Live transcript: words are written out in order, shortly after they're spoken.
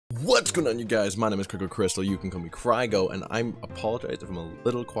What's going on, you guys? My name is CrygoCrystal. You can call me Crygo, and I apologize if I'm a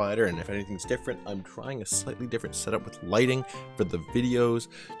little quieter and if anything's different. I'm trying a slightly different setup with lighting for the videos,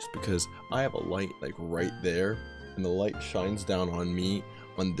 just because I have a light like right there, and the light shines down on me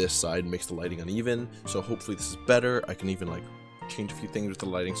on this side and makes the lighting uneven. So hopefully this is better. I can even like change a few things with the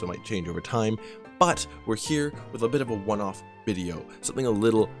lighting, so it might change over time. But we're here with a bit of a one-off video, something a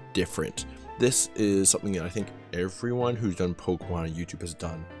little different. This is something that I think everyone who's done Pokemon on YouTube has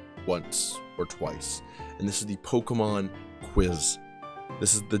done once or twice, and this is the Pokemon quiz.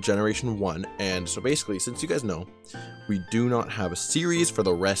 This is the Generation 1, and so basically, since you guys know, we do not have a series for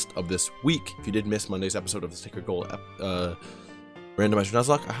the rest of this week. If you did miss Monday's episode of the Sacred Goal Randomizer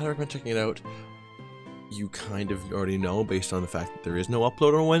Nuzlocke, I highly recommend checking it out. You kind of already know, based on the fact that there is no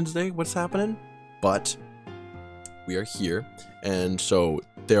upload on Wednesday, what's happening, but we are here, and so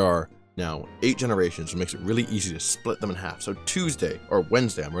there are now 8 generations, so it makes it really easy to split them in half. So Tuesday, or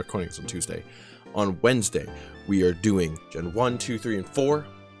Wednesday, I'm recording this on Tuesday. On Wednesday, we are doing Gen 1, 2, 3, and 4,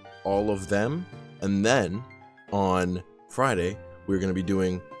 all of them. And then on Friday, we're going to be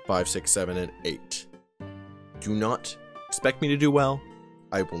doing 5, 6, 7, and 8. Do not expect me to do well.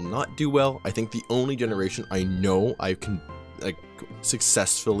 I will not do well. I think the only generation I know I can like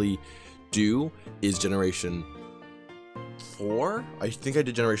successfully do is Generation 4. I think I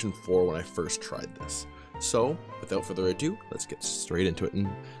did Generation 4 when I first tried this. So, without further ado, let's get straight into it and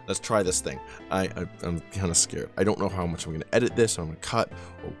let's try this thing. I'm kind of scared. I don't know how much I'm going to edit this, or I'm going to cut,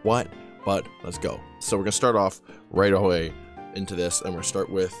 or what, but let's go. So we're going to start off right away into this, and we're going to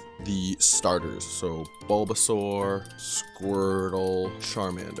start with the starters. So, Bulbasaur, Squirtle,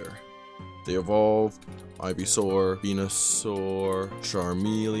 Charmander. They evolved: Ivysaur, Venusaur,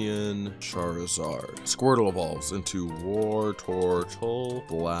 Charmeleon, Charizard. Squirtle evolves into Wartortle,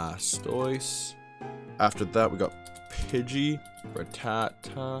 Blastoise. After that, we got Pidgey,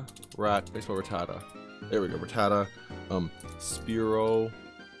 Rattata, baseball Rattata. There we go, Rattata. Spearow,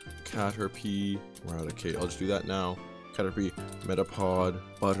 Caterpie, Eradicate. I'll just do that now. Caterpie, Metapod,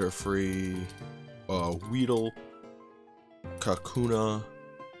 Butterfree, Weedle, Kakuna,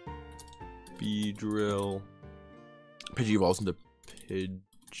 Beedrill. Pidgey evolves into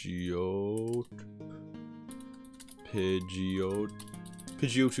Pidgeotto.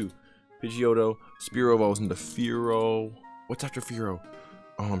 Spearow evolves into Fearow. What's after Fearow?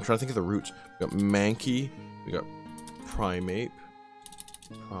 Oh, I'm trying to think of the roots. We got Mankey. We got Primeape.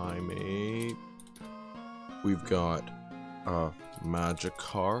 We've got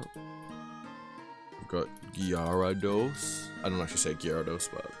Magikarp. We've got Gyarados. I don't actually say Gyarados,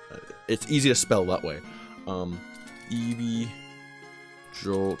 but it's easy to spell that way. Eevee,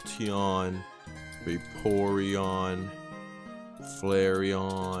 Jolteon, Vaporeon,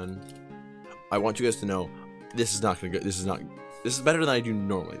 Flareon. I want you guys to know this is not gonna go. This is better than I do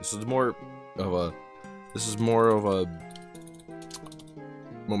normally. This is more of a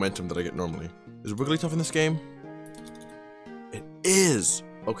momentum that I get normally. Is Wigglytuff in this game? It is.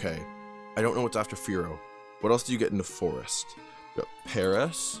 Okay. I don't know what's after Fearow. What else do you get in the forest? We got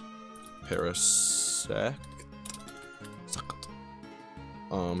Paris, Parasect,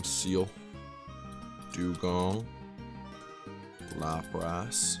 Seal, Dugong,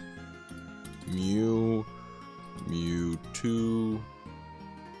 Lapras, Mewtwo,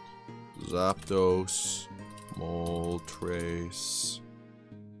 Zapdos, Moltres,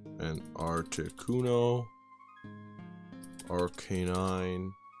 and Articuno,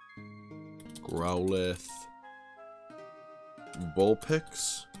 Arcanine, Growlithe,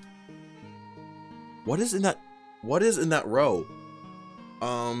 Vulpix. What is in that row?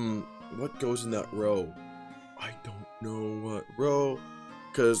 What goes in that row? I don't know what row,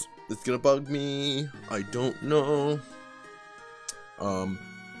 because it's gonna bug me. I don't know.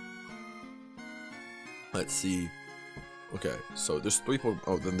 Let's see. Okay, so there's 3 Pokemon.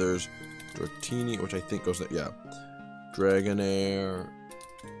 Oh, then there's Dratini, which I think goes that, yeah. Dragonair.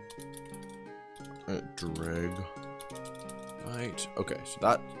 Right. Okay, so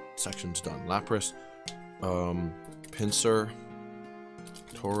that section's done. Lapras, Pinsir,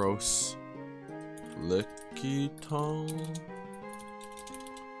 Tauros, Lickitung.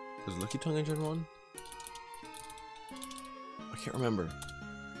 Is Lickitung in Gen 1? I can't remember.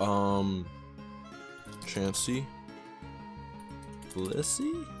 Chansey,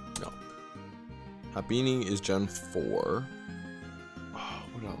 Blissey? No. Happiny is Gen 4. Oh,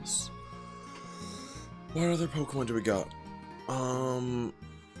 what else? What other Pokemon do we got?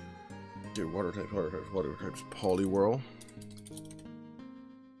 Dude, water types. Poliwhirl,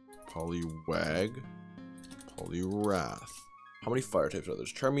 Poliwag, Poliwrath. How many fire types are there?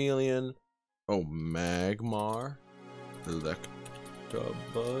 There's Charmeleon. Oh, Magmar,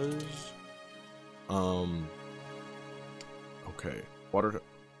 Electabuzz. Okay. Water,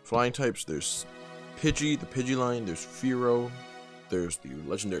 flying types. There's Pidgey, the Pidgeyline. There's Fearow. There's the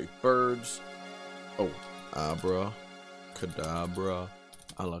legendary birds. Oh, Abra, Kadabra,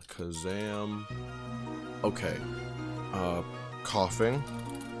 Alakazam. Okay. Coughing.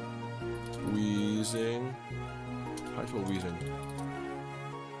 Wheezing. How do I spell wheezing?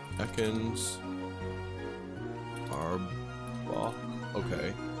 Ekans. Arbok.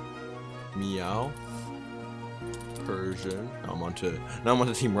 Okay. Meow. Persian. Now I'm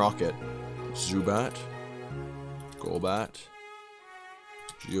onto Team Rocket. Zubat. Golbat.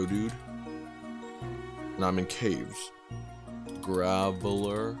 Geodude. Now I'm in caves.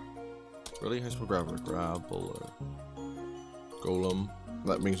 Graveler. Really? How do you spell Graveler? Graveler. Golem.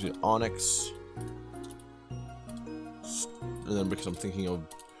 That brings me to Onyx. And then because I'm thinking of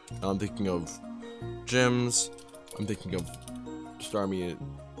gyms, I'm thinking of Starmie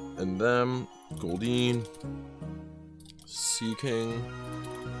and them. Goldeen. Seaking.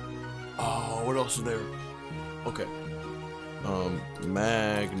 Oh, what else is there? Okay.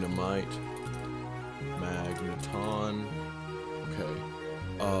 Magnemite. Magneton. Okay.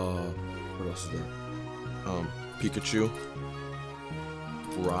 What else is there? Pikachu.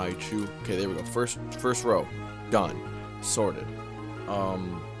 Raichu. Okay, there we go. First row. Done. Sorted.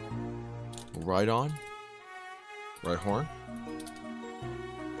 Rhydon. Rhyhorn.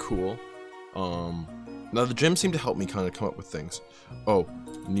 Cool. Now the gyms seem to help me kind of come up with things. Oh,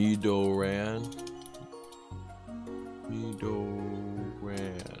 Nidoran. Nidorina.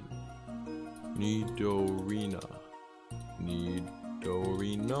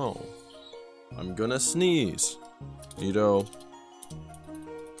 Nidorino. I'm gonna sneeze. Nido.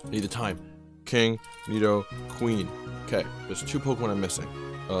 Need the time. King, Nido, Queen. Okay, there's 2 Pokemon I'm missing.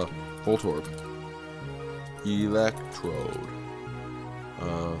 Voltorb. Electrode.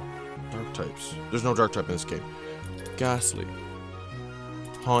 Dark types. There's no dark type in this game. Ghastly.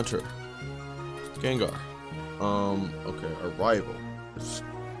 Haunter. Gengar. Okay, our rival.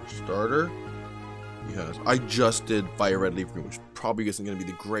 Starter. He has. I just did Fire Red Leaf Green, which probably isn't going to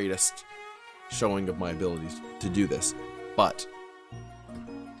be the greatest showing of my abilities to do this, but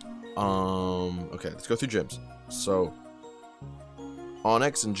okay, let's go through gyms. So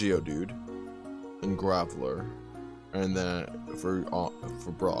Onyx and Geodude and Graveler, and then for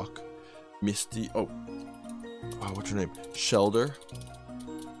Brock, Misty. Oh, what's her name? Shelder.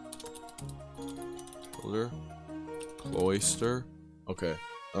 Cloyster. Okay.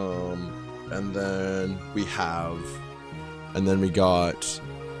 And then we got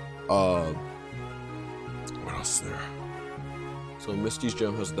what else is there? So Misty's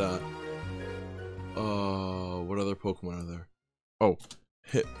gym has that. What other Pokemon are there? Oh,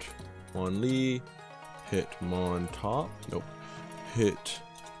 Hitmonlee, Hitmontop. Nope. Hitmonchan.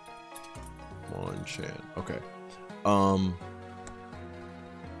 Okay.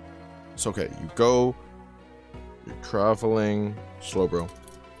 So okay, you're traveling. Slowbro.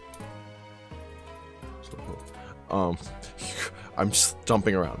 I'm just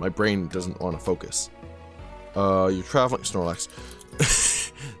jumping around. My brain doesn't want to focus. You're traveling. Snorlax.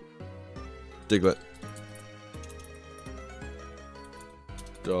 Diglett.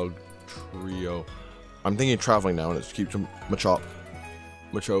 Dog Trio. I'm thinking traveling now, and it keeps Machop.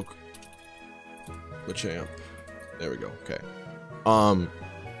 Machoke. Machamp. There we go. Okay.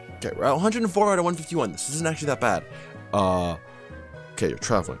 Okay, we're at 104 out of 151. This isn't actually that bad. Okay, you're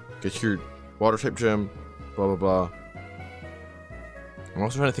traveling. Get your water type gym. Blah blah blah. I'm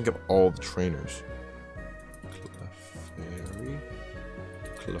also trying to think of all the trainers.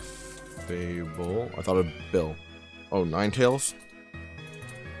 Clefable. I thought of Bill. Oh, Ninetales.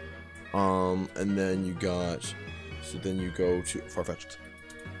 And then you got. So then you go to Farfetch'd.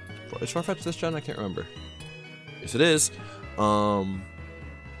 Is Farfetch'd this gen? I can't remember. Yes, it is. And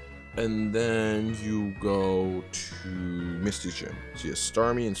then you go to Misty's gym. She has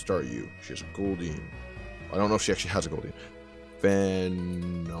Starmie and Staryu. She has a Goldeen. I don't know if she actually has a Goldeen.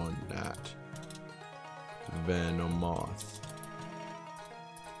 Venonat. Venomoth.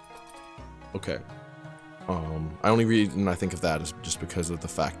 Okay. I only reason I think of that is just because of the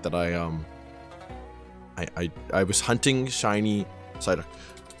fact that I was hunting shiny Psyduck.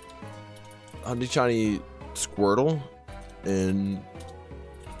 Hunting shiny Squirtle in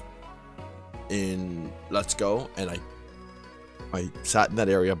Let's Go, and I sat in that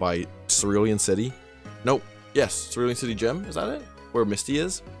area by Cerulean City. Nope. Yes, Cerulean City Gym. Is that it? Where Misty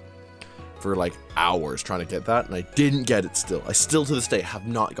is? For like hours trying to get that, and I didn't get it still. I still to this day have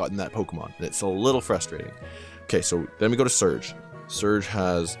not gotten that Pokemon, and it's a little frustrating. Okay, so then we go to Surge. Surge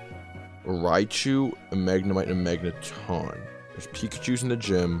has Raichu, a Magnemite, and a Magneton. There's Pikachu's in the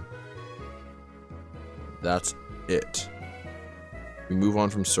gym. That's it. We move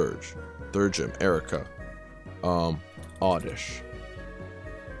on from Surge. Third gym, Erica. Oddish.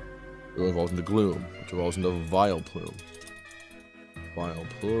 It evolves into Gloom, which evolves into Vileplume.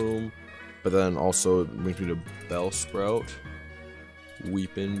 Vileplume. But then also it brings me to Bellsprout.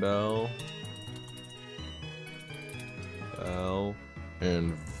 Weepin' Bell. Bell.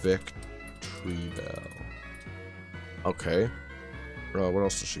 And Victory Bell. Okay. What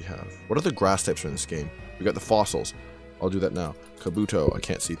else does she have? What other grass types are in this game? We got the fossils. I'll do that now. Kabuto. I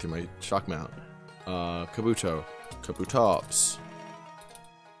can't see through my shock mount. Kabuto. Kabutops.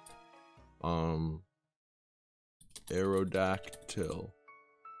 Aerodactyl.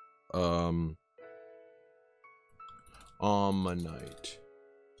 Omanyte.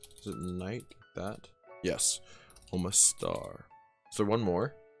 Is it Knight? That? Yes. Omastar. Is there one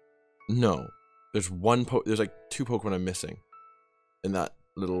more? No. There's there's like 2 Pokemon I'm missing in that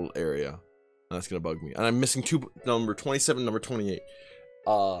little area. And that's gonna bug me. And I'm missing 2, number 27, number 28.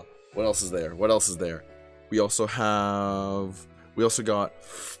 What else is there? What else is there? We also got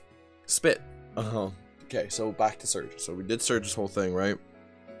Spit. Okay, so back to Surge. So we did Surge's whole thing, right?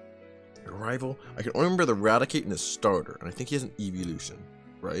 Arrival. I can only remember the Raticate and his starter, and I think he has an evolution,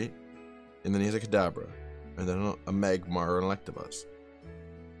 right? And then he has a Kadabra, and then a Magmar and Electabuzz.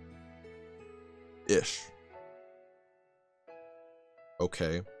 Ish.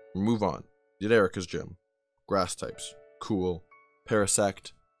 Okay, move on. Did Erica's gym. Grass types. Cool.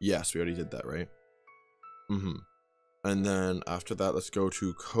 Parasect. Yes, we already did that, right? And then after that, let's go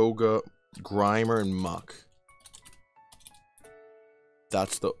to Koga, Grimer, and Muck.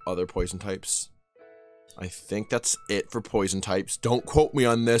 That's the other poison types. I think that's it for poison types. Don't quote me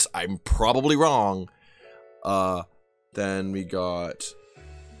on this. I'm probably wrong. Then we got...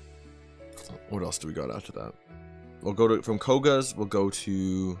 What else do we got after that? We'll go to... From Koga's, we'll go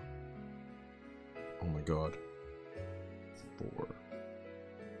to... Oh my god. 4.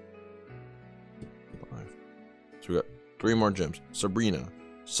 5. So we got 3 more gyms. Sabrina.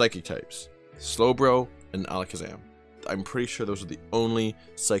 Psychic types. Slowbro and Alakazam. I'm pretty sure those are the only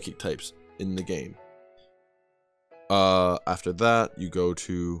psychic types in the game. After that, you go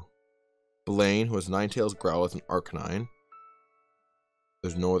to Blaine, who has Ninetales, Growlithe, and Arcanine.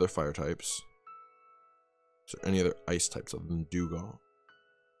 There's no other fire types. Is there any other ice types other than Dewgong?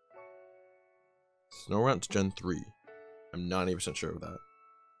 Snorunt's Gen 3. I'm 90% sure of that.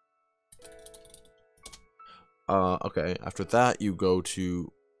 Okay, after that, you go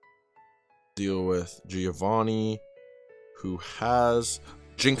to deal with Giovanni, who has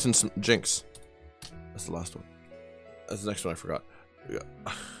Jinx and Jinx. That's the last one. That's the next one I forgot. Yeah.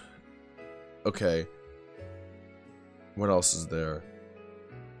 Okay. What else is there?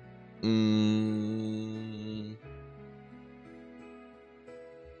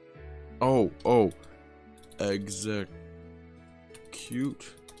 Oh. Execute.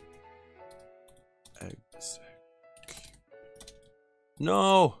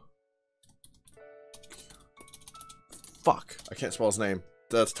 No! Fuck. I can't spell his name.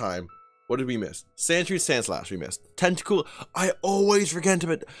 That's time. What did we miss? Sandshrew, Sandslash we missed. Tentacool. I always forget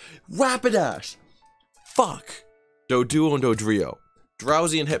about Rapidash. Fuck. Doduo and Dodrio.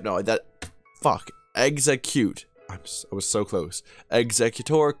 Drowsy and Hypno. Fuck. Execute. I was so close.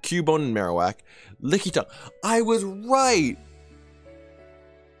 Executor, Cubone, and Marowak. Lickitung. I was right.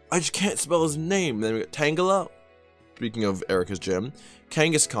 I just can't spell his name. Then we got Tangela. Speaking of Erica's gym.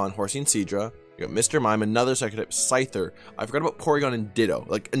 Kangaskhan, Horsey, and Seadra. We got Mr. Mime, another psychic type, Scyther. I forgot about Porygon and Ditto,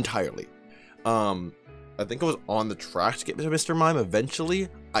 like entirely. I think I was on the track to get to Mr. Mime eventually.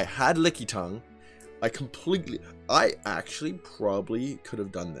 I had Lickitung. I actually probably could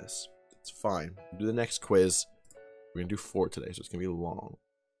have done this. It's fine. We'll do the next quiz. We're gonna do 4 today, so it's gonna be long.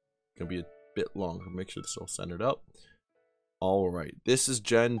 It's gonna be a bit long. I'll make sure this is all centered up. Alright, this is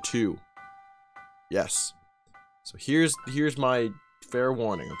Gen 2. Yes. So here's my fair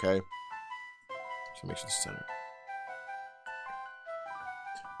warning, okay? So make sure this is centered.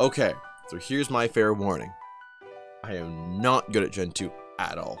 Okay, so here's my fair warning. I am not good at Gen 2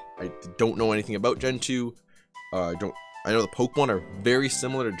 at all. I don't know anything about Gen 2. I know the Pokemon are very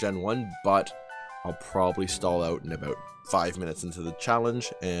similar to Gen 1, but I'll probably stall out in about 5 minutes into the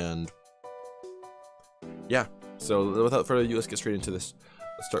challenge, and yeah. So without further ado, let's get straight into this.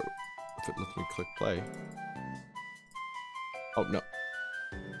 Let's start with it. Let me click play. Oh no.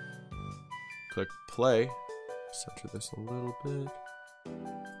 Click play. Center this a little bit.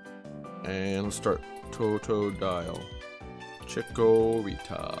 And let's start Totodile.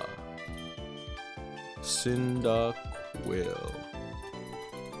 Chikorita. Cyndaquil.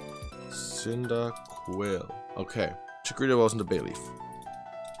 Okay. Chikorita evolves into Bayleaf.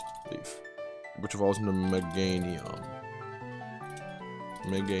 Which evolves into Meganium.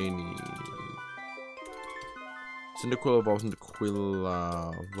 Cyndaquil evolves into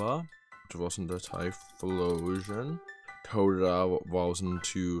Quilava, which evolves into Typhlosion. Totodile evolves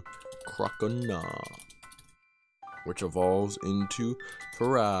into Croconaw, which evolves into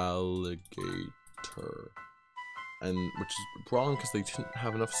Feraligatr. And which is wrong because they didn't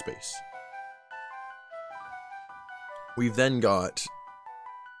have enough space. We've then got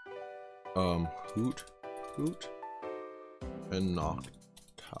Hoot, and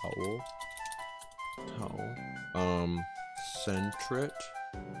Noctowl, Sentret,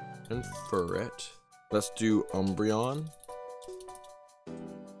 and Furret. Let's do Umbreon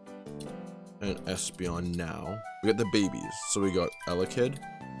and Espeon now. We got the babies, so we got Elekid,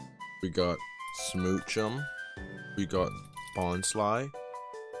 we got Smoochum, we got Bonsly.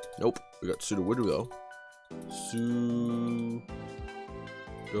 Nope, we got Sudowoodo though. Sudowoodo.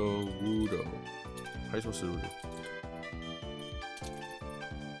 How do you spell Sudowoodo?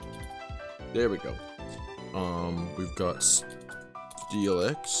 There we go. We've got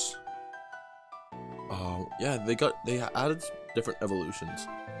Steelix. Yeah, they added different evolutions.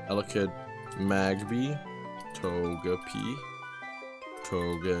 Elekid, Magby, Togepi,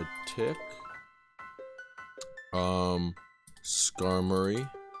 Togetic, Skarmory.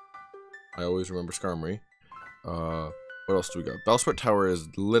 I always remember Skarmory. What else do we got? Bellsprout Tower is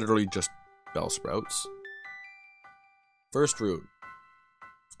literally just Bellsprouts. First route.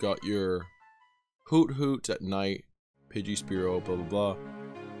 We've got your Hoots at night, Pidgeyspearow, blah blah blah.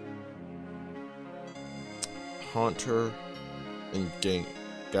 Haunter and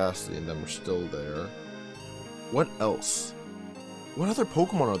Ghastly, and them are still there. What else? What other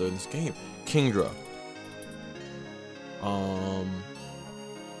Pokemon are there in this game? Kingdra.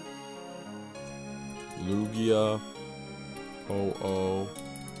 Lugia.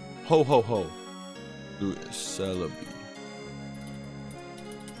 Ho-Ho-Ho. Celebi.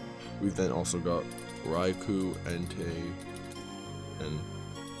 We've then also got Raikou, Entei, and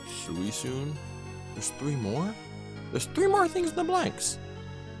Suicune. There's 3 more? There's 3 more things in the blanks.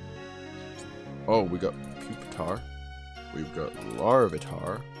 Oh, we got Pupitar. We've got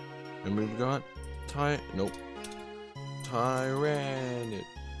Larvitar. And we've got Tyranitar.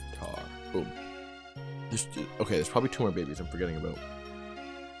 Boom. There's probably 2 more babies I'm forgetting about.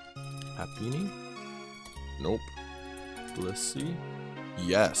 Happiny? Nope. Blissey?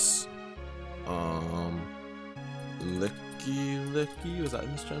 Yes. Licky? Was that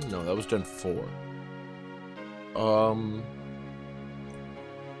in this gen? No, that was gen 4.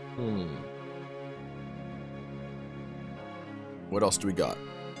 What else do we got?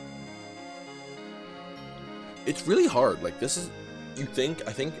 It's really hard. Like, this is... I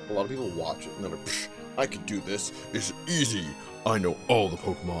think a lot of people watch it and they're like, psh, I can do this. It's easy. I know all the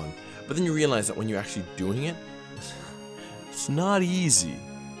Pokemon. But then you realize that when you're actually doing it, it's not easy.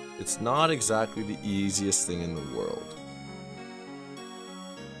 It's not exactly the easiest thing in the world.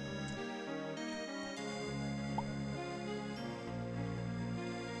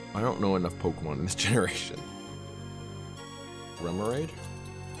 I don't know enough Pokemon in this generation. Remoraid?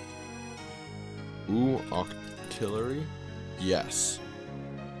 Ooh, Octillery? Yes.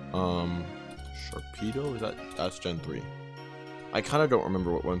 Sharpedo? That's Gen 3. I kind of don't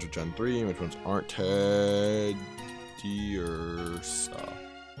remember what ones are Gen 3 and which ones aren't. Teddiursa.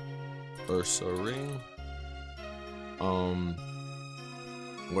 Ursa Ring.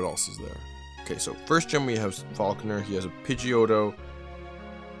 What else is there? Okay, so first gen we have Falconer. He has a Pidgeotto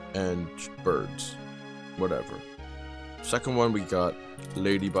and birds. Whatever. Second one we got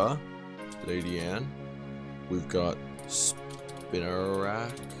Ladybug, Lady Ann. We've got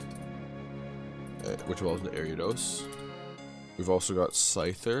Spinarak, which evolves into Ariados. We've also got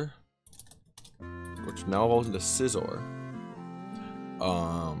Scyther, which now evolves into Scizor.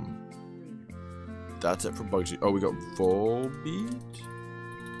 That's it for Bugsy. Oh, we got Volbeat.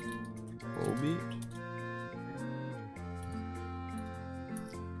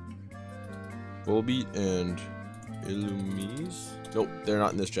 Volbeat and Illumise. Nope, they're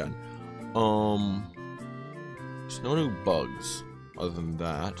not in this gen. There's no new bugs other than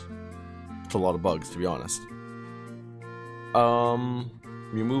that. It's a lot of bugs, to be honest.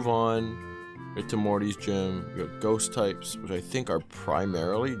 We move on to Morty's gym. We got ghost types, which I think are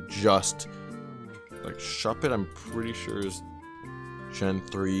primarily just like Shuppet. I'm pretty sure is Gen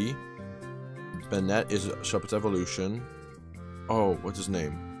 3. Banette is Shuppet's evolution. Oh, what's his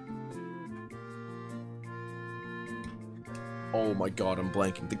name? Oh my god, I'm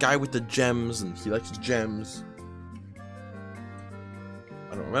blanking. The guy with the gems, and he likes gems.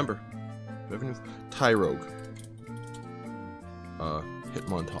 I don't remember. Tyrogue.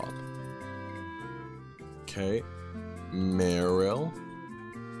 Hitmontop. Okay. Meryl.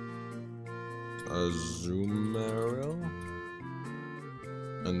 Azumarill.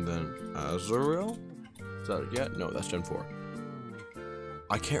 And then Azurill? Is that it yet? No, that's Gen 4.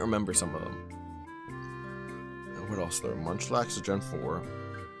 I can't remember some of them. And what else there? Munchlax is Gen 4.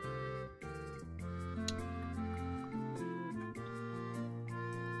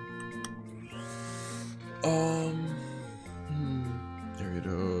 There it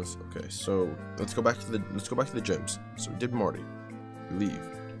is. Okay, so let's go back to the gyms. So we did Marty. Leave.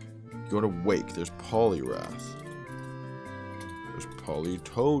 You go to Wake. There's Poliwrath. There's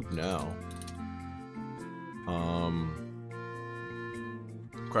Politoed now.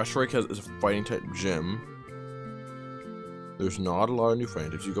 Crash Strike is a fighting type gym. There's not a lot of new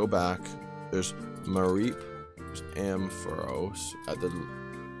friends. If you go back, there's Mareep, there's Ampharos at the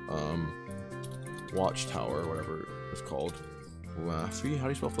Watchtower, whatever it's called. Flaffy? How do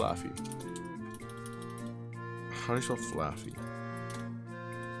you spell Flaffy? How do you spell Flaffy?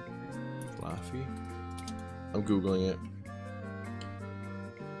 Flaffy? I'm googling it.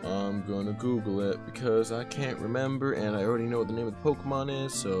 I'm gonna Google it because I can't remember and I already know what the name of the Pokemon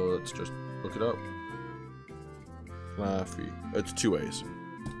is, so let's just look it up. Flaffy. It's 2 A's.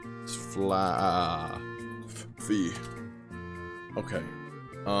 It's Flaffy. Okay.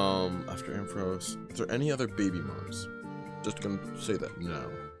 After Ampharos, is there any other baby moms? Just gonna say that no.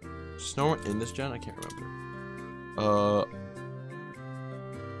 Snow in this gen? I can't remember.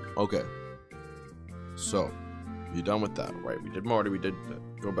 Okay. So, you done with that, right? We did Marty, we did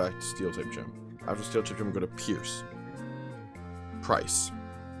go back to Steel type gym. After Steel type gym, we go to Pierce. Price.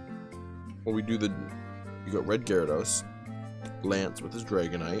 Well, we do the. You got Red Gyarados, Lance with his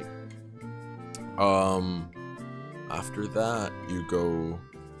Dragonite. After that, you go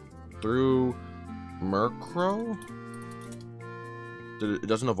through Murkrow. It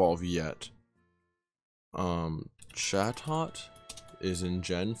doesn't evolve yet. Chatot is in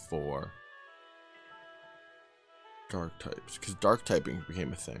Gen 4. Dark types, because dark typing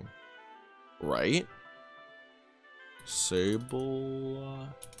became a thing, right? Sableye.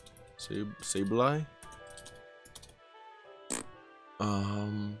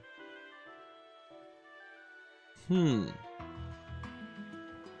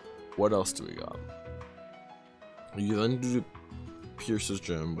 What else do we got? You then do Pierce's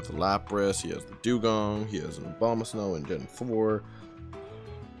gym with the Lapras. He has the Dugong. He has an Abomasnow in Gen 4.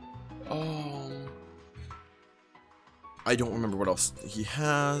 I don't remember what else he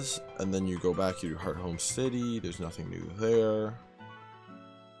has. And then you go back to Heart Home City. There's nothing new there.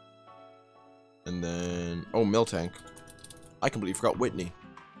 And then, oh, Miltank. I completely forgot Whitney.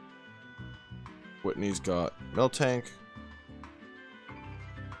 Whitney's got Miltank.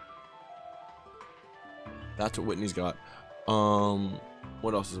 That's what Whitney's got.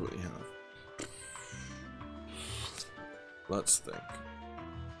 What else does Whitney have? Let's think.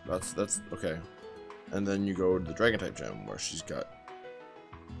 That's okay. And then you go to the Dragon type gym where she's got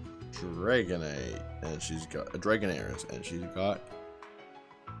Dragonite and she's got a Dragonair and she's got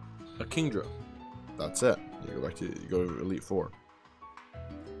a Kingdra. That's it. You go to Elite 4.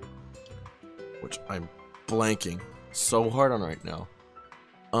 Which I'm blanking so hard on right now.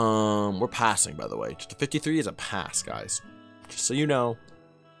 We're passing, by the way. Just 53 is a pass, guys. Just so you know.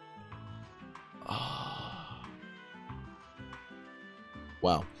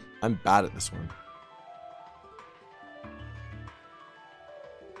 Wow, I'm bad at this one.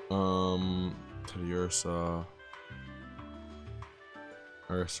 Teddiursa,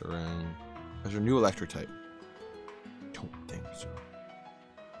 Ursaring. Is your new electric type? Don't think so.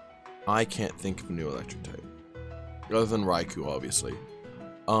 I can't think of a new electric type. Other than Raikou, obviously.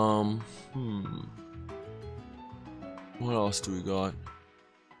 What else do we got?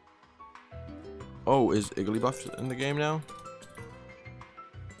 Oh, is Igglybuff in the game now?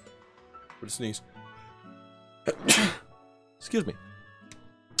 What a sneeze. Excuse me.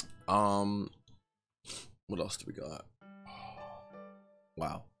 What else do we got?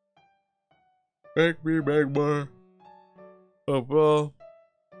 Wow. Make me beg more. Oh,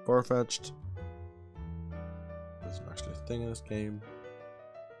 far-fetched. There's actually a thing in this game.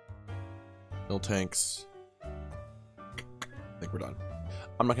 Miltanks. I think we're done.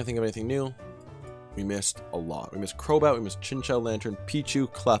 I'm not gonna think of anything new. We missed a lot. We missed Crobat, we missed Chinchou, Lantern, Pichu,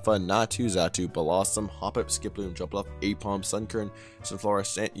 Cleffa, Natu, Xatu, Blossom, Hoppip, Skiploom, Jumpluff, Apom, Sunkern,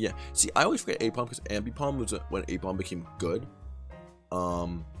 Sunflora, yeah. See, I always forget Apom because Ambipom was when Apom became good.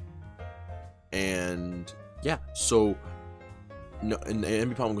 And yeah, so no, and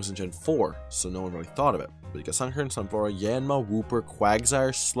Ambipom was in Gen 4, so no one really thought of it. We got Sunkern, Sunflora, Yanma, Wooper,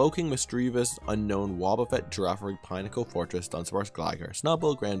 Quagsire, Slowking, Misdreavus, Unknown, Wobbuffet, Girafarig, Pineapple, Fortress, Dunsparce, Gligar,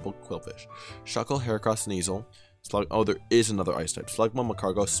 Snubbull, Granbull, Quillfish, Shuckle, Heracross, Sneasel, Slug. Oh, there is another ice type. Slugma,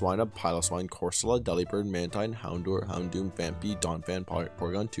 Macargo, Swinub, Piloswine, Corsola, Delibird, Mantine, Houndour, Houndoom, Vampy, Donphan,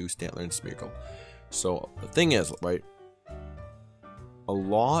 Porygon 2, Stantler, and Smeargle. So the thing is, right? A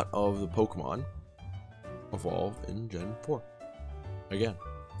lot of the Pokemon evolve in Gen 4. Again,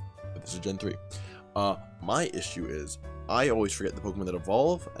 but this is Gen 3. My issue is I always forget the Pokemon that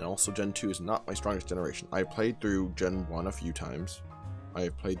evolve, and also Gen 2 is not my strongest generation. I played through Gen 1 a few times. I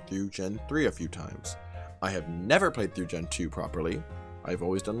have played through Gen 3 a few times. I have never played through Gen 2 properly. I've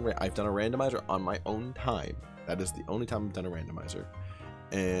done a randomizer on my own time. That is the only time I've done a randomizer.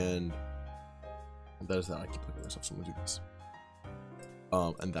 And that is that. I keep looking at myself, so I'm gonna do this.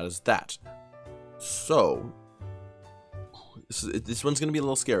 And that is that. So this one's gonna be a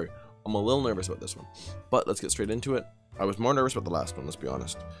little scary. I'm a little nervous about this one, but let's get straight into it. I was more nervous about the last one, let's be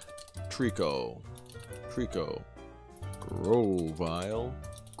honest. Trico, Grovyle,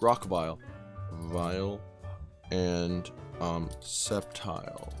 Grokvile, Vile, and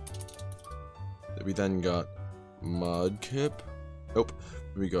Sceptile. We then got Mudkip. Nope.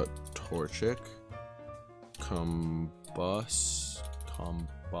 We got Torchic, Combustion,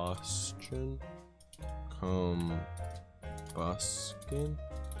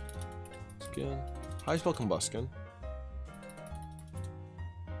 how do you spell Combustion?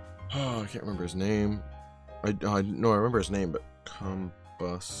 Oh, I can't remember his name. I remember his name, but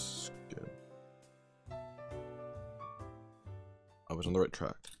Combustion. I was on the right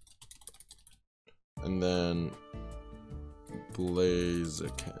track. And then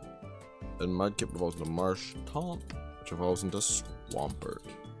Blaziken. Then Mudkip evolves into Marshtomp, which evolves into Swampert.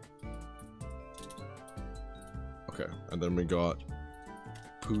 Okay, and then we got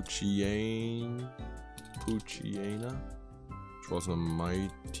Poochyena, which evolves into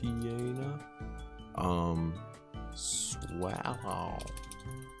Mightyena. Swallow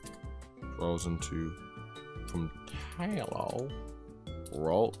evolves into from Tallow.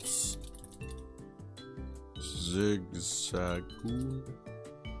 Ralts, Zigzagoon,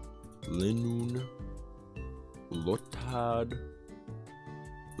 Linoon, Lotad,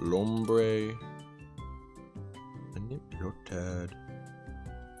 Lombre, Lotad,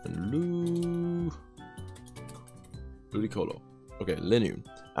 and Ludicolo. Okay, Linoon.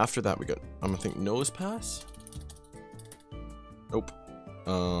 After that we got, I'm gonna think Nosepass? Nope.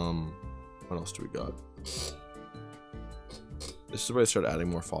 What else do we got? This is where I start adding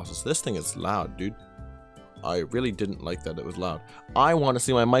more fossils. This thing is loud, dude. I really didn't like that it was loud. I want to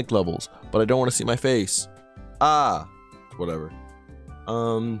see my mic levels, but I don't want to see my face. Ah, whatever.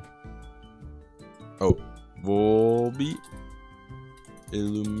 Oh, Volbeat,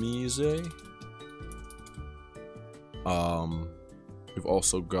 Illumise. We've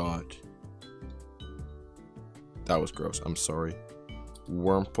also got. That was gross. I'm sorry.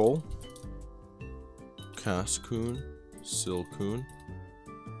 Wurmple, Cascoon, Silcoon,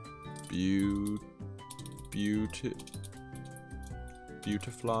 Beautifly,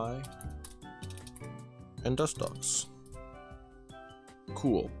 and Dustox.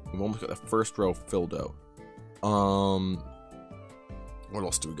 Cool. We've almost got the first row filled out. What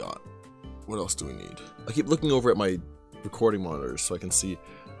else do we got? What else do we need? I keep looking over at my recording monitors so I can see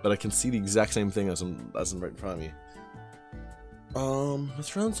that I can see the exact same thing as I'm right in front of me. Let's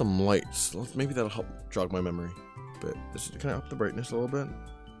turn on some lights. Maybe that'll help jog my memory. But can I up the brightness a little bit?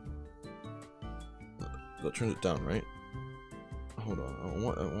 That turns it down, right? Hold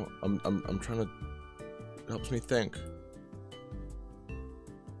on. I'm trying to. It helps me think.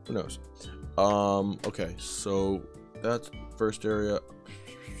 Who knows? Okay, so that's first area.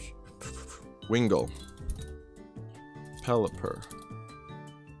 Wingull, Pelipper,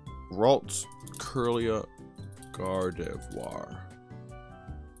 Ralts, Curlia, Gardevoir,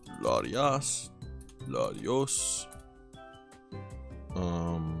 Latios,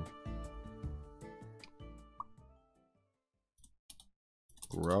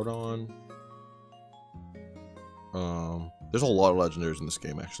 Groudon. There's a lot of legendaries in this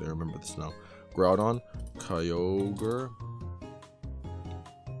game, actually. I remember this now. Groudon, Kyogre,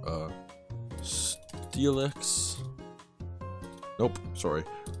 Steelix. Nope, sorry.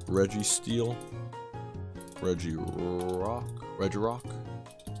 Registeel, Regirock,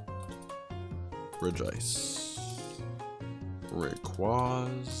 Regice,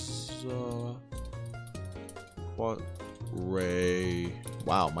 Rayquaza, Ray.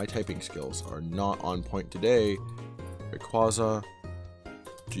 Wow, my typing skills are not on point today. Rayquaza,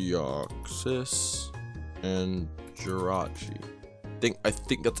 Deoxys, and Jirachi. I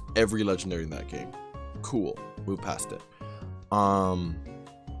think that's every legendary in that game. Cool. Move past it.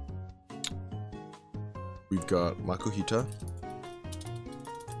 We've got Makuhita,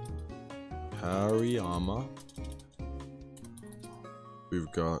 Hariyama,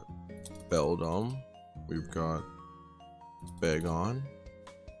 we've got Beldum, we've got Bagon,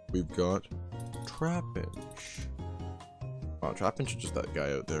 we've got Trapinch. Wow, Trapinch is just that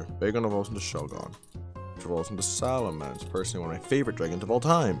guy out there. Bagon evolves into Shogun, which evolves into Salamence, personally one of my favorite dragons of all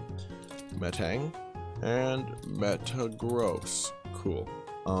time. Metang and Metagross. Cool.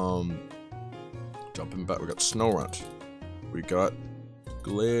 Jumping back, we got Snorunt. We got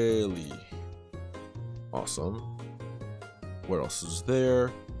Glalie. Awesome. What else is there?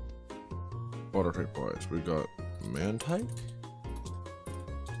 Water type wise, we got Mantike.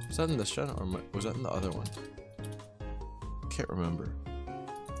 Was that in this gen or was that in the other one? Can't remember.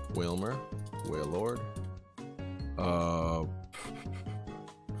 Whalmer, Wailord.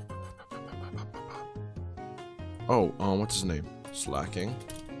 What's his name? Slacking.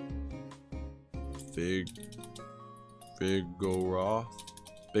 Vigoroth,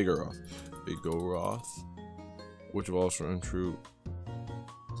 which evolves from Untrue.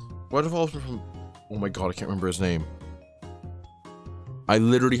 What evolves from? Oh my god, I can't remember his name. I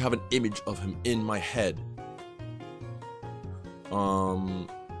literally have an image of him in my head.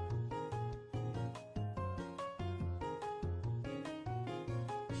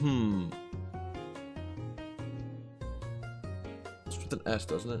 It's with an S,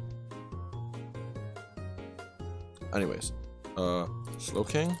 doesn't it? Anyways,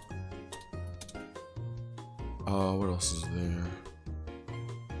 Slowking. What else is there?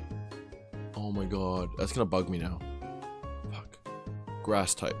 Oh my god, that's gonna bug me now. Fuck.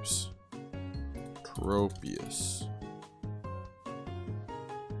 Grass types. Tropius.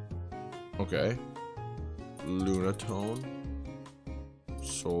 Okay. Lunatone.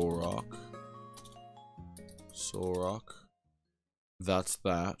 Solrock. That's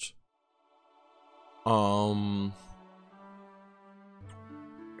that.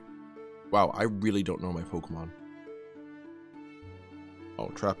 Wow, I really don't know my Pokemon. Oh,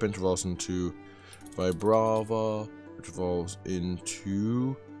 Trapinch evolves into Vibrava, which evolves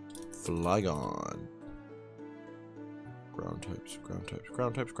into Flygon. Ground types.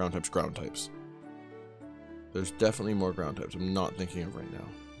 There's definitely more ground types I'm not thinking of right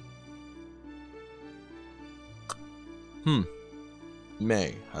now.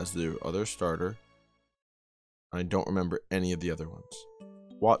 May has the other starter. I don't remember any of the other ones.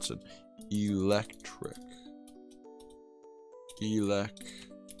 Watson. Electric.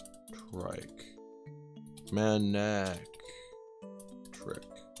 Manectric.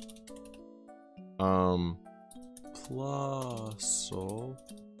 Plusle.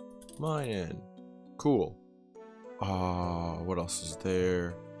 Minin. Cool. What else is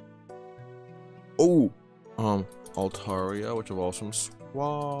there? Oh! Altaria, which evolves from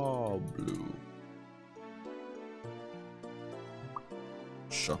Swablu.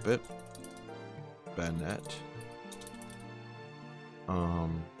 Shuppet. Bennett.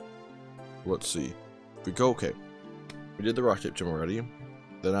 Let's see. If we go, okay. We did the rock type gym already.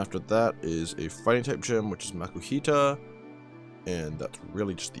 Then after that is a fighting type gym, which is Makuhita. And that's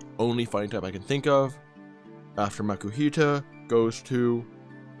really just the only fighting type I can think of. After Makuhita goes to...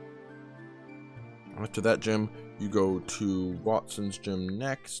 After that gym, you go to Watson's gym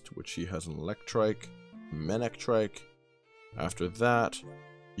next, which he has an Electrike, Manectric. After that,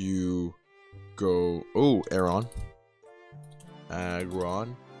 you go... Oh, Aeron.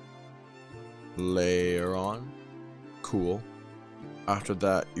 Aggron. Lairon. Cool. After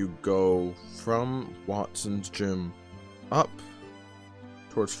that, you go from Watson's gym up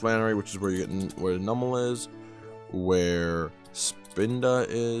towards Flannery, which is where you get where Numel is, where Spinda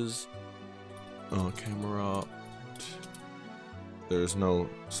is. Camerupt. There's no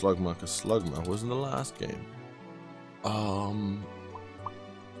Slugma, because Slugma was in the last game.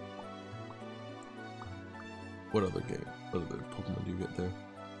 What other game? What other Pokemon do you get there?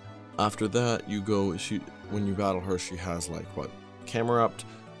 After that, you go. When you battle her, she has like what? Camerupt,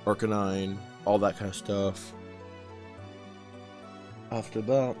 Arcanine, all that kind of stuff. After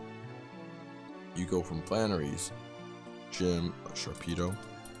that, you go from Flannery's gym, Sharpedo.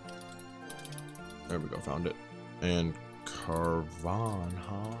 There we go, found it. And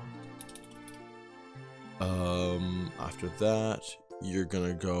Carvanha. After that, you're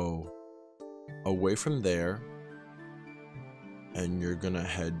gonna go away from there, and you're gonna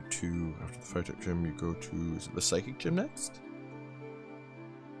head to, after the fire type gym, you go to, is it the psychic gym next?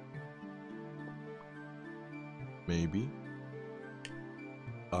 Maybe.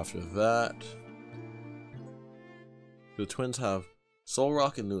 After that, the twins have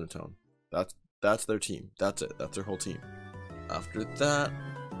Solrock and Lunatone. That's their team. That's it. That's their whole team. After that,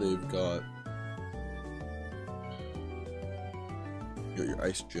 they've got your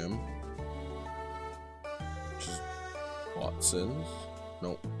ice gym, which is Watson's.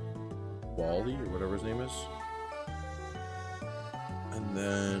 No, Wally or whatever his name is. And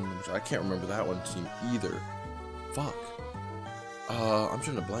then, which I can't remember that one team either. Fuck. I'm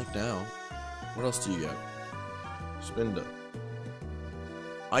trying to blank now. What else do you get? Spinda.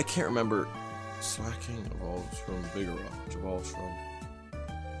 I can't remember. Slacking evolves from Vigoroth, which evolves from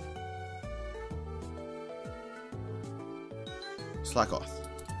Slackoth.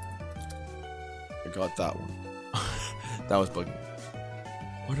 I got that one. That was bugging me.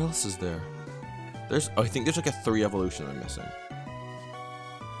 What else is there? I think there's like a 3 evolution I'm missing.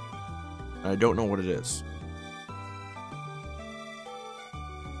 I don't know what it is.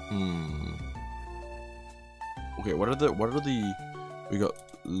 Okay, what are the we got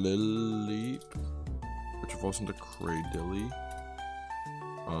Lily, which evolves into Cradilly.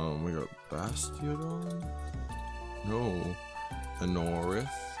 We got Bastiodon. No. Anorith,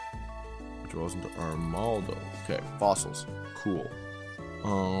 which evolves into Armaldo. Okay, fossils. Cool.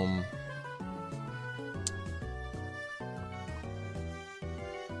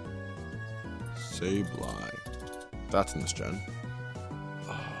 Sableye. That's in this gen.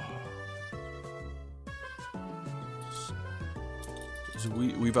 So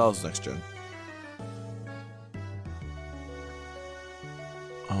Weavile's next gen.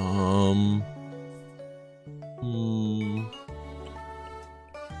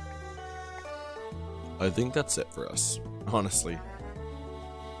 I think that's it for us, honestly.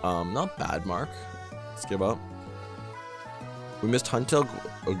 Not bad, Mark. Let's give up. We missed Huntail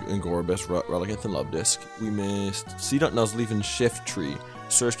and Gorbis, Relicanth and Luvdisc. We missed Seedot, Nuzleaf, and Shiftry.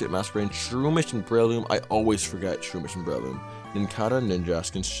 Surskit, Masquerain, Shroomish, and Breloom. I always forget Shroomish and Breloom. Nincada,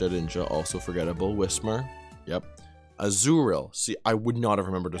 Ninjask, and Shedinja, also forgettable. Whismur. Yep. Azurill. See, I would not have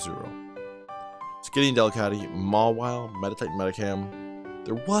remembered Azurill. Skitty and Delcatty, Mawile, Meditite, and Metacam.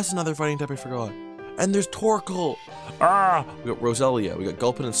 There was another fighting type I forgot. And there's Torkoal! Ah! We got Roselia, we got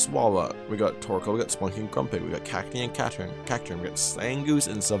Gulpin and Swallow, we got Torkoal, we got Spelunky and Grumpig, we got Cacnea and Cacturn, we got Slangoose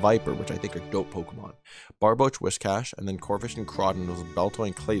and Seviper, which I think are dope Pokemon. Barboach, Whiscash, and then Corphish and Crawdon, was Baltoy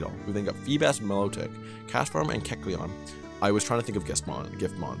and Claydol. We then got Feebas, Milotic, Castform, and Kecleon. I was trying to think of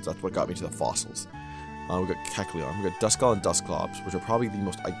Giftmons, that's what got me to the fossils. We got Kecleon, we got Duskull and Dusclops, which are probably the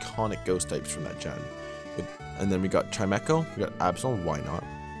most iconic ghost types from that gen. And then we got Chimecho, we got Absol, why not?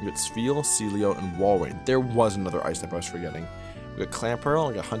 We got Spheal, Celio, and Walrein. There was another ice type I was forgetting. We got Clamperl,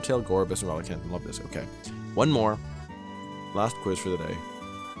 we got Huntail, Gorbis, and Relicanth, and Luvdisc. Okay, one more. Last quiz for the day.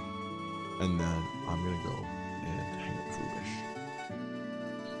 And then I'm gonna go and hang out with Rubish.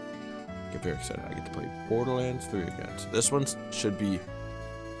 Get very excited. I get to play Borderlands 3 again. So this one should be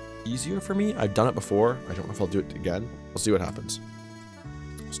easier for me. I've done it before. I don't know if I'll do it again. We'll see what happens.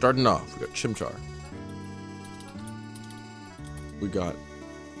 Starting off, we got Chimchar. We got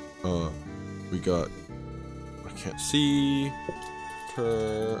I can't see,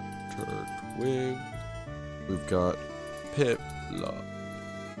 Turtwig, we've got Piplup.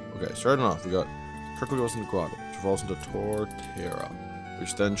 Okay, starting off, we got Turtwig evolves into Grotto, which evolves into Torterra,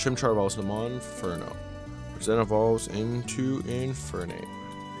 which then Chimchar evolves into Monferno, which then evolves into Infernape.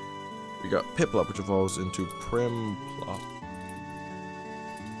 We got Piplup, which evolves into Primplup.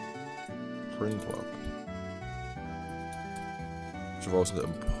 Which evolves into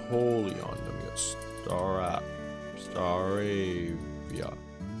Empoleon. Then we got Staravia,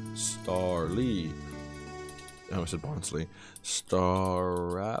 Starly. I said Bonsly.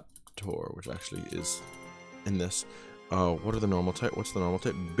 Staraptor, which actually is in this. What are the normal type? What's the normal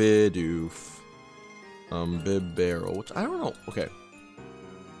type? Bidoof. Bibarel, which I don't know. Okay.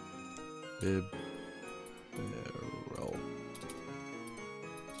 Bibarel.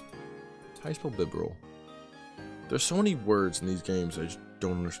 How do you spell Bibarel? There's so many words in these games I just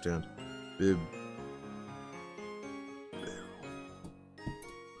don't understand. Bibarel.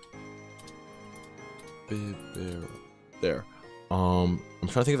 There. I'm trying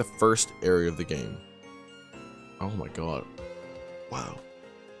to think of the first area of the game. Oh my god. Wow.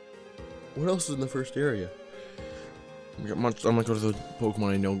 What else is in the first area? We got I'm gonna go to the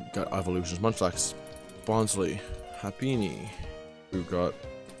Pokemon I know got evolutions. Munchlax, Bonsly, Happiny. We've got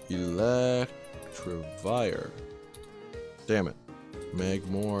Electivire. Damn it.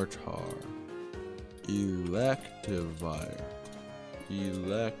 Magmortar. Electivire.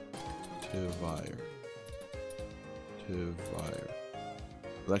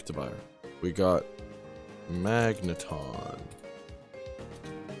 Electivire. We got Magneton.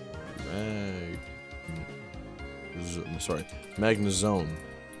 Magnezone.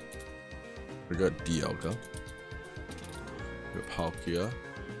 We got Dialga. We got Palkia.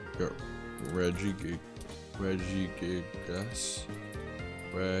 We got Regigigas.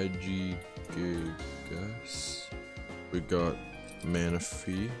 We got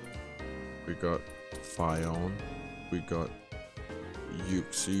Manaphy. We got Phione. We got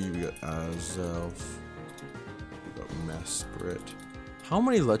Uxie. We got Azelf. We got Mesprit. How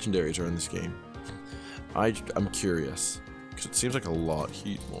many legendaries are in this game? I'm curious. Because it seems like a lot.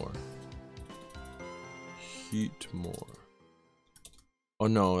 Heatmore. Oh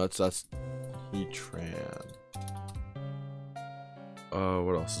no, that's Heatran.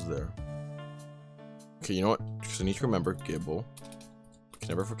 What else is there? Okay, you know what? Because I need to remember Gibble. I can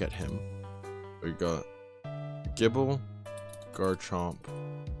never forget him. We got Gibble, Garchomp,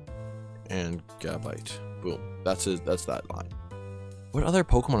 and Gabite. Boom. That's that line. What other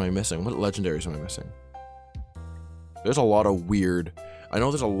Pokemon am I missing? What legendaries am I missing? There's a lot of weird. I know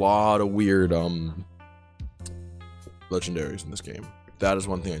there's a lot of weird legendaries in this game. That is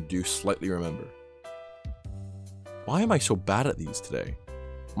one thing I do slightly remember. Why am I so bad at these today?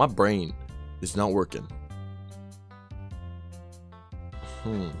 My brain is not working.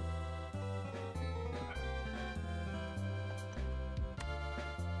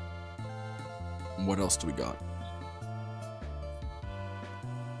 What else do we got?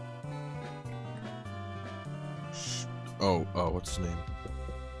 What's his name?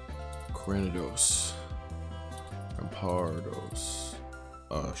 Granados. Rampardos.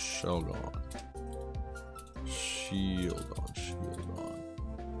 Sheldon. Shieldon.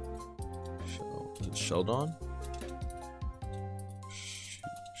 Is it Sheldon?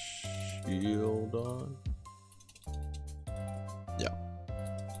 Shieldon? Yeah.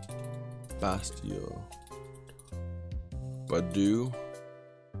 Bastio. Badu.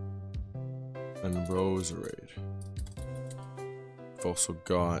 And Roserade. We've also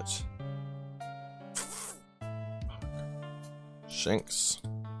got Shanks,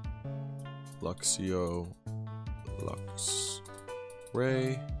 Luxio,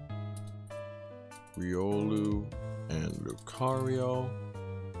 Luxray, Riolu, and Lucario.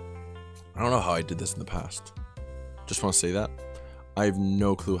 I don't know how I did this in the past. Just want to say that. I have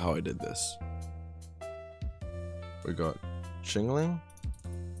no clue how I did this. We got Chingling,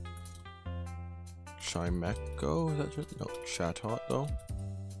 Chimecho, is that just? No, Chatot though.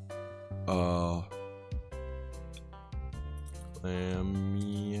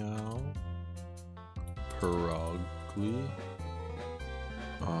 Meow. Perugly.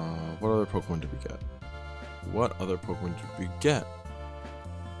 What other Pokemon did we get?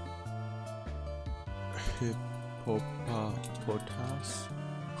 Hippopotas.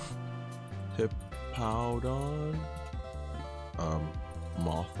 Hippowdon.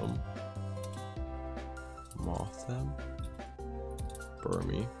 Mothim.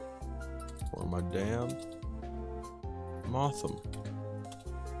 Burmy. Wormadam. Mothim.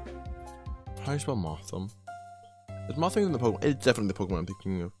 How do you spell Mothim? Is Mothim even the Pokemon? It's definitely the Pokemon I'm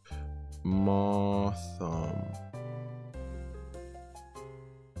thinking of. Mothim.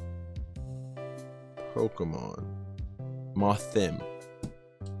 Pokemon. Mothim.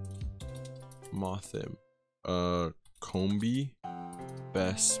 Combi.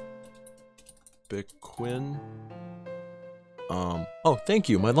 Bespiquin. Oh, thank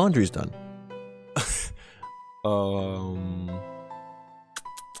you. My laundry's done.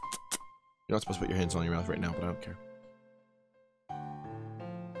 You're not supposed to put your hands on your mouth right now, but I don't care.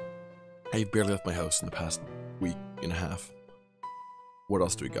 I barely left my house in the past week and a half. What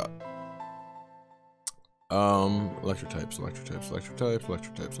else do we got? Electric types.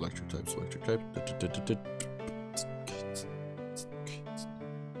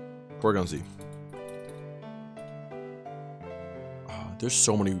 Porygon Z. There's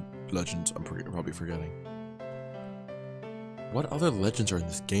so many legends I'm probably forgetting. What other legends are in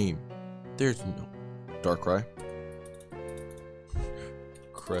this game? There's no Darkrai,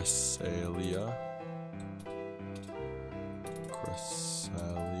 Cresselia.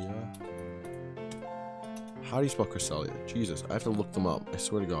 How do you spell Cresselia? Jesus, I have to look them up. I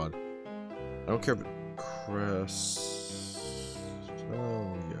swear to God. I don't care if Cresselia.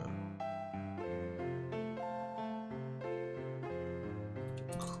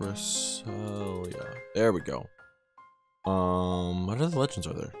 There we go. What other legends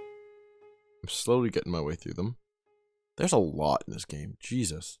are there? I'm slowly getting my way through them. There's a lot in this game.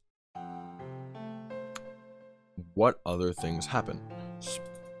 Jesus. What other things happen?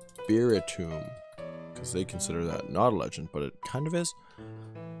 Spiritomb. Because they consider that not a legend, but it kind of is.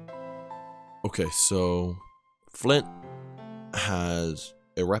 Okay, so Flint has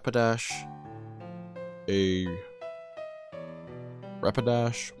a Rapidash.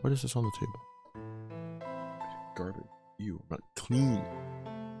 What is this on the table? garbage. Ew, not clean.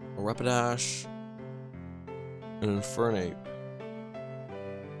 A Rapidash. An Infernape.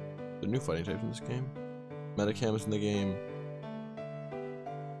 The new fighting types in this game. Metacam is in the game.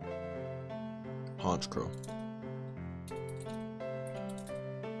 Honchkrow.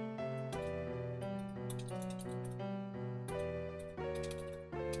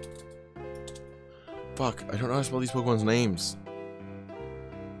 Fuck, I don't know how to spell these Pokemon's names.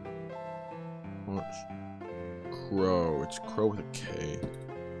 Crow. It's Crow with a K.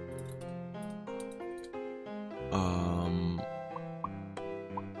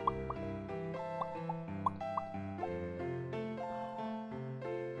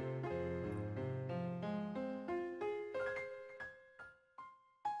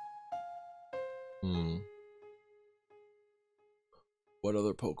 What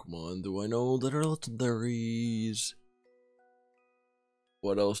other Pokemon do I know that are legendaries?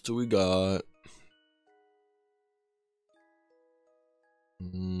 What else do we got?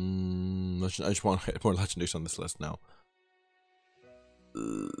 I just want to get more legendaries on this list now.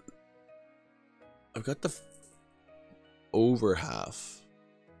 I've got the over half,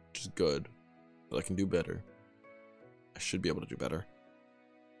 which is good, but I can do better. I should be able to do better.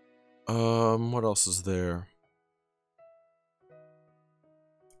 What else is there?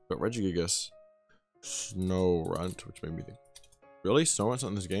 Got Regigigas, Snorunt, which made me think. Really? Snorunt's not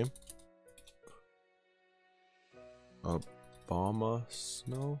in this game? Obama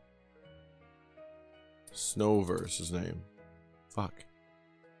Snow? Snover's his name. Fuck.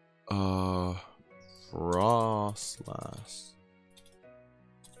 Frostlass.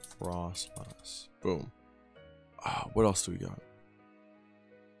 Frostlass. Boom. What else do we got?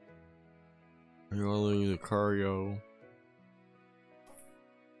 The Cario.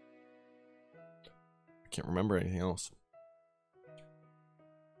 I can't remember anything else.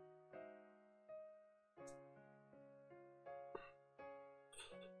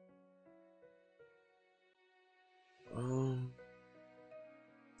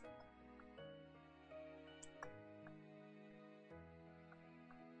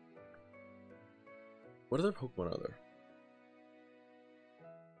 What other Pokemon are there?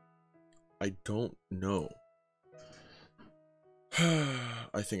 I don't know.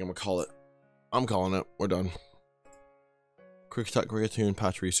 I think I'm gonna call it. I'm calling it. We're done. Quick-Attack, Greatoon,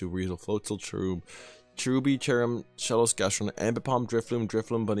 Pachirisu, Weasel, Floatzel, Cherubi, Cherum, Shellos, Gastron, Ambipom,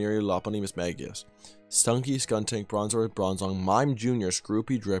 Drifloon, Buneary, Lopunny, Mismagius, Stunky, Skuntank, Bronzor, Bronzong, Mime Jr.,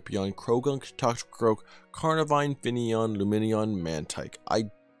 Scroopy, Dripion, Krogunk, Toxicroak, Carnivine, Finneon, Luminion, Mantike. I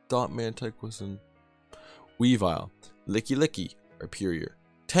thought Mantike was in Weavile, Licky, Arperior,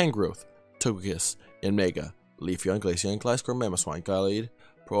 Tangrowth, Togekiss, Yanmega, Leafeon, Glaceon, Gliscor, Mamoswine, Gallade,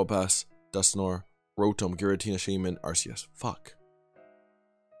 Probopass, Dusknoir, Rotom, Giratina, Shaman, Arceus. Fuck.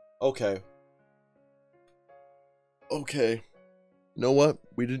 Okay. You know what?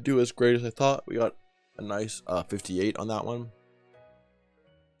 We didn't do as great as I thought. We got a nice 58 on that one.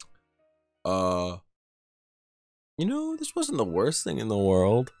 You know, this wasn't the worst thing in the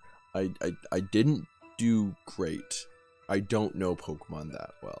world. I didn't do great. I don't know Pokemon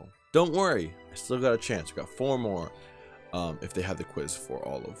that well. Don't worry. I still got a chance. We got 4 more. If they have the quiz for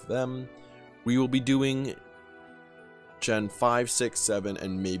all of them. We will be doing Gen 5, 6, 7,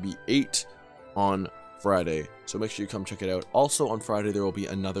 and maybe 8 on Friday. So make sure you come check it out. Also on Friday, there will be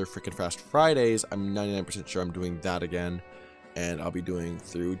another Frickin' Fast Fridays. I'm 99% sure I'm doing that again. And I'll be doing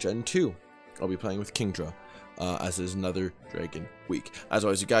through Gen 2. I'll be playing with Kingdra, as is another Dragon Week. As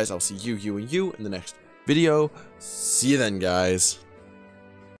always, you guys, I'll see you in the next video. See you then, guys.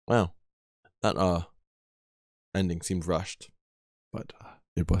 Wow. That ending seemed rushed. But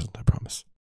it wasn't, I promise.